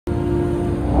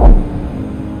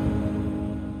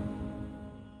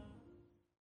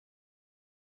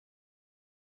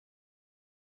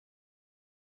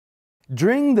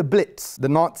During the Blitz, the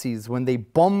Nazis, when they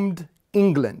bombed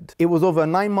England, it was over a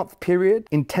 9-month period,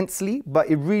 intensely, but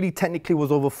it really technically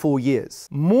was over 4 years.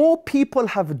 More people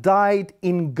have died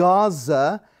in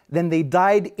Gaza than they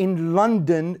died in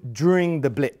London during the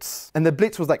Blitz. And the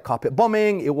Blitz was like carpet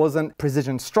bombing, it wasn't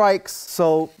precision strikes,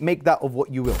 so make that of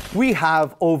what you will. We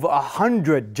have over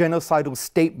 100 genocidal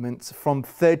statements from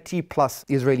 30 plus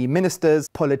Israeli ministers,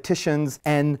 politicians,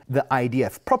 and the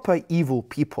IDF, proper evil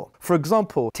people. For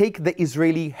example, take the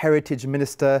Israeli Heritage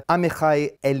Minister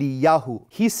Amichai Eliyahu.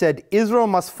 He said, Israel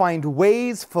must find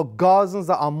ways for Gazans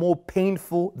that are more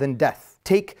painful than death.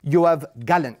 Take Yoav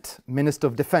Gallant, Minister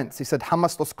of Defense. He said,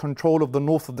 Hamas lost control of the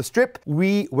north of the Strip.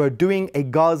 We were doing a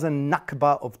Gaza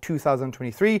Nakba of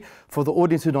 2023. For the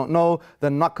audience who don't know, the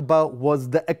Nakba was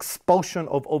the expulsion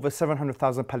of over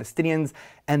 700,000 Palestinians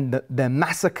and the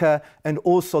massacre and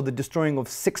also the destroying of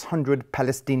 600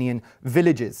 Palestinian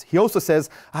villages. He also says,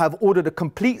 I have ordered a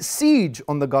complete siege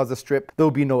on the Gaza Strip. There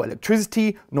will be no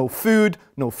electricity, no food,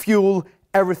 no fuel.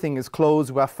 Everything is closed,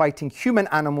 we are fighting human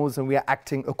animals and we are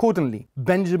acting accordingly.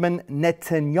 Benjamin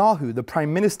Netanyahu, the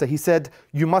Prime Minister, he said,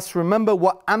 you must remember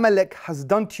what Amalek has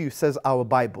done to you, says our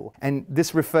Bible. And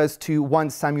this refers to 1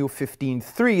 Samuel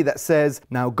 15:3 that says,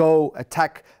 now go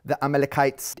attack the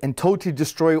Amalekites and totally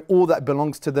destroy all that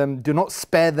belongs to them. Do not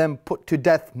spare them, put to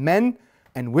death men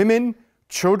and women,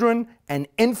 children and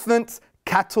infants,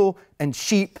 cattle and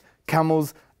sheep,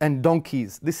 camels and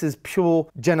donkeys. This is pure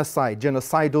genocide,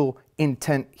 genocidal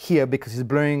intent here, because he's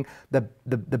blurring the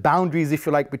boundaries, if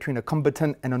you like, between a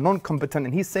combatant and a non-combatant,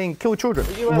 and he's saying kill children.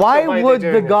 Why would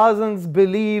the Gazans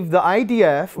believe the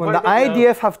IDF when the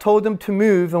IDF have told them to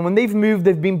move, and when they've moved,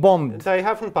 they've been bombed? They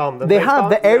haven't bombed them. They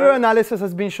have. The area analysis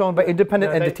has been shown by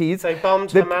independent entities. They bombed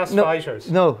Hamas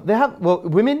fighters. No, they have, well,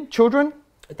 women, children,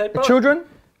 children.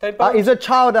 Is a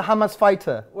child a Hamas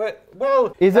fighter?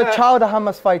 Well, is a child a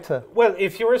Hamas fighter? Well,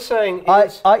 if you were saying...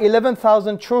 Are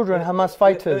 11,000 children Hamas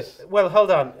fighters? Well,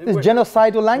 hold on. It's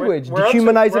genocidal language,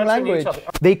 dehumanizing language.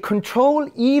 They control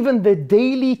even the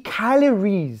daily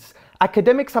calories.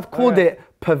 Academics have called it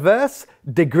perverse,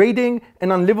 degrading,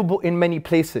 and unlivable in many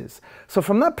places. So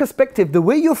from that perspective, the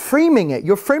way you're framing it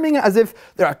as if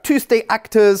there are two state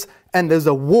actors and there's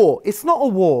a war. It's not a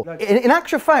war. In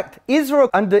actual fact, Israel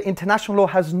under international law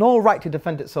has no right to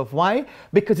defend itself. Why?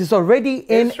 Because it's already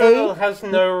in Israel has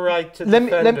no right to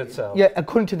defend itself. Yeah,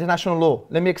 according to international law.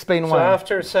 Let me explain why. So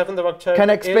after 7th of October, can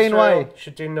I explain Israel why?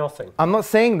 Should do nothing. I'm not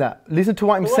saying that. Listen to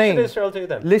what I'm saying. What should Israel do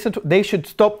then? Listen to, they should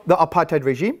stop the apartheid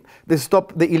regime. They should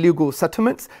stop the illegal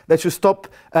settlements. They should stop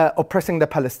oppressing the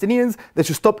Palestinians. They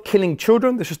should stop killing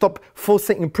children. They should stop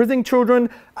forcing imprisoning children.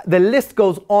 The list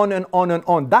goes on and on and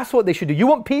on. That's what they should do. You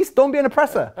want peace? Don't be an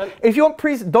oppressor. If you want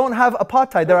peace, don't have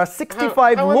apartheid. There are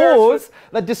 65 laws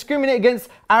that discriminate against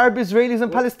Arab Israelis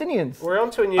and Palestinians. We're on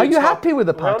to a new Are you happy with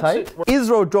apartheid?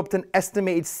 Israel dropped an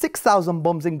estimated 6,000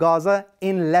 bombs in Gaza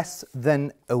in less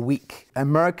than a week.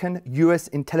 American US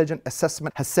intelligence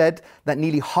assessment has said that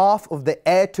nearly half of the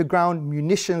air-to-ground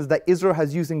munitions that Israel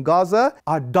has used in Gaza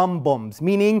are dumb bombs,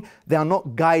 meaning they are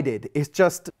not guided. It's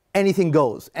just anything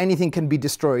goes, anything can be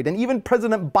destroyed. And even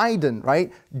President Biden,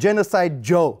 right, Genocide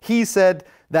Joe, he said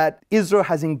that Israel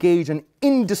has engaged in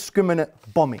indiscriminate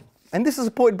bombing. And this is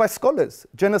supported by scholars,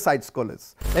 genocide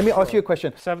scholars. Let me ask you a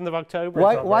question. 7th of October.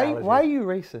 Why are you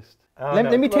racist?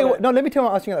 Let me tell you why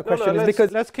I'm asking that question. Is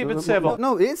because let's keep it civil.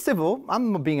 No, it's civil.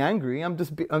 I'm not being angry. I'm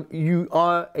just. You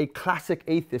are a classic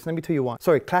atheist. Let me tell you why.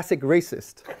 Sorry, classic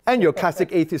racist. And you're a classic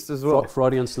atheist as well.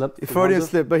 Freudian slip. Freudian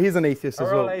slip, but he's an atheist as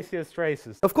well. All atheists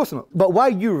racist. Of course not. But why are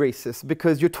you racist?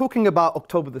 Because you're talking about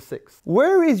October the 6th.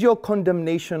 Where is your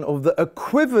condemnation of the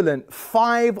equivalent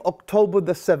 5 October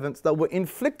the 7th that were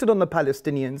inflicted on the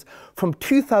Palestinians from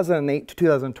 2008 to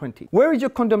 2020? Where is your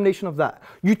condemnation of that?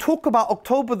 You talk about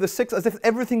October the 6th as if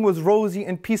everything was rosy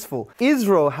and peaceful.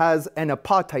 Israel has an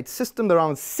apartheid system,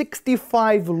 around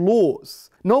 65 laws,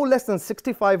 no less than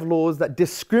 65 laws that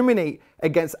discriminate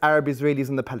against Arab Israelis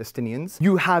and the Palestinians.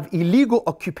 You have illegal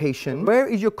occupation. Where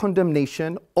is your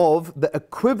condemnation of the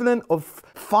equivalent of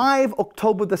 5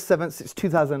 October the 7th since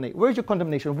 2008? Where is your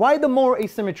condemnation? Why the moral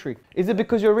asymmetry? Is it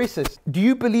because you're racist? Do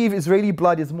you believe Israeli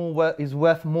blood is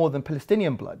worth more than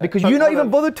Palestinian blood? Because you're not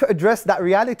even bothered to address that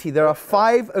reality. There are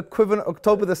 5 equivalent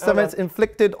October the 7th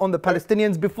inflicted on the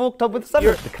Palestinians before October the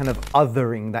 7th. The kind of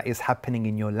othering that is happening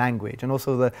in your language, and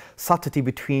also the subtlety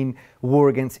between war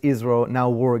against Israel, now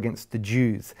war against the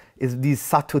Jews, is these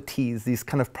subtleties, these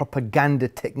kind of propaganda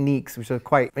techniques, which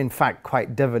are in fact,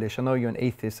 quite devilish. I know you're an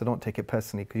atheist, so don't take it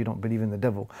personally because you don't believe in the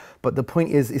devil. But the point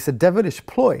is, it's a devilish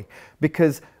ploy,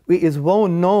 because it is well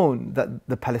known that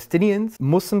the Palestinians,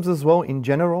 Muslims as well in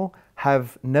general,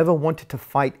 have never wanted to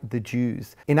fight the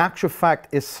Jews. In actual fact,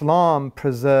 Islam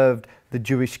preserved the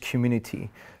Jewish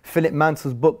community. Philip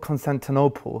Mansell's book,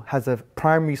 Constantinople, has a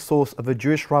primary source of a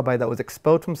Jewish rabbi that was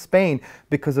expelled from Spain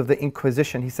because of the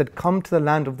Inquisition. He said, "Come to the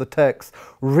land of the Turks,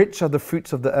 rich are the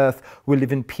fruits of the earth, we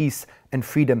live in peace and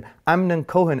freedom." Amnon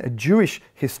Cohen, a Jewish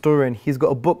historian, he's got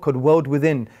a book called World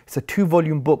Within. It's a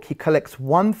 2-volume book. He collects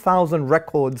 1,000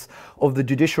 records of the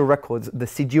judicial records, the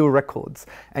Sigil records.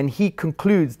 And he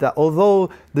concludes that although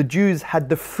the Jews had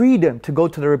the freedom to go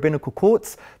to the rabbinical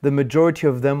courts, the majority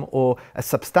of them, or a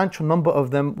substantial number of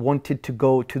them, wanted to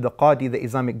go to the Qadi, the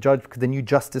Islamic judge, because they knew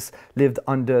justice lived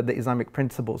under the Islamic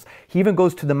principles. He even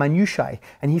goes to the minutiae,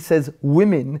 and he says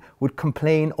women would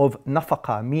complain of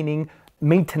nafaqah, meaning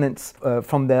maintenance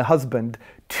from their husband,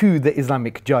 to the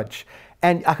Islamic judge.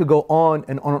 And I could go on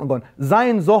and on and on.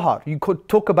 Zion Zohar, you could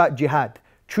talk about jihad.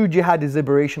 True jihad is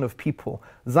liberation of people.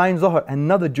 Zion Zohar,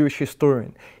 another Jewish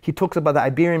historian, he talks about the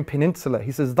Iberian Peninsula.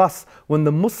 He says, thus, when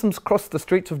the Muslims crossed the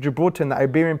Straits of Gibraltar in the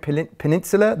Iberian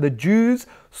Peninsula, the Jews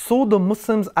saw the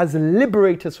Muslims as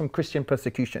liberators from Christian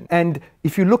persecution. And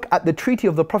if you look at the treaty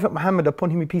of the Prophet Muhammad, upon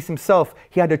whom he peace himself,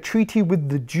 he had a treaty with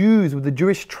the Jews, with the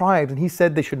Jewish tribes, and he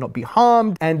said they should not be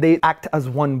harmed and they act as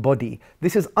one body.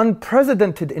 This is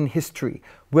unprecedented in history.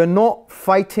 We're not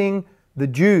fighting the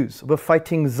Jews, we're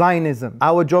fighting Zionism.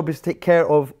 Our job is to take care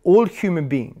of all human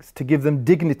beings, to give them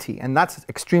dignity, and that's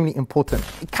extremely important.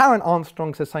 Karen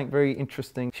Armstrong says something very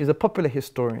interesting. She's a popular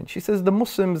historian. She says the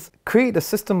Muslims create a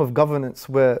system of governance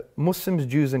where Muslims,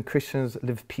 Jews and Christians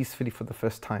live peacefully for the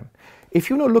first time. If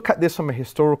you look at this from a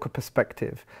historical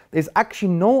perspective, there's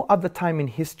actually no other time in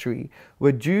history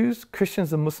where Jews,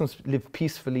 Christians and Muslims live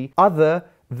peacefully other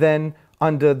than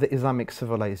under the Islamic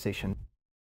civilization.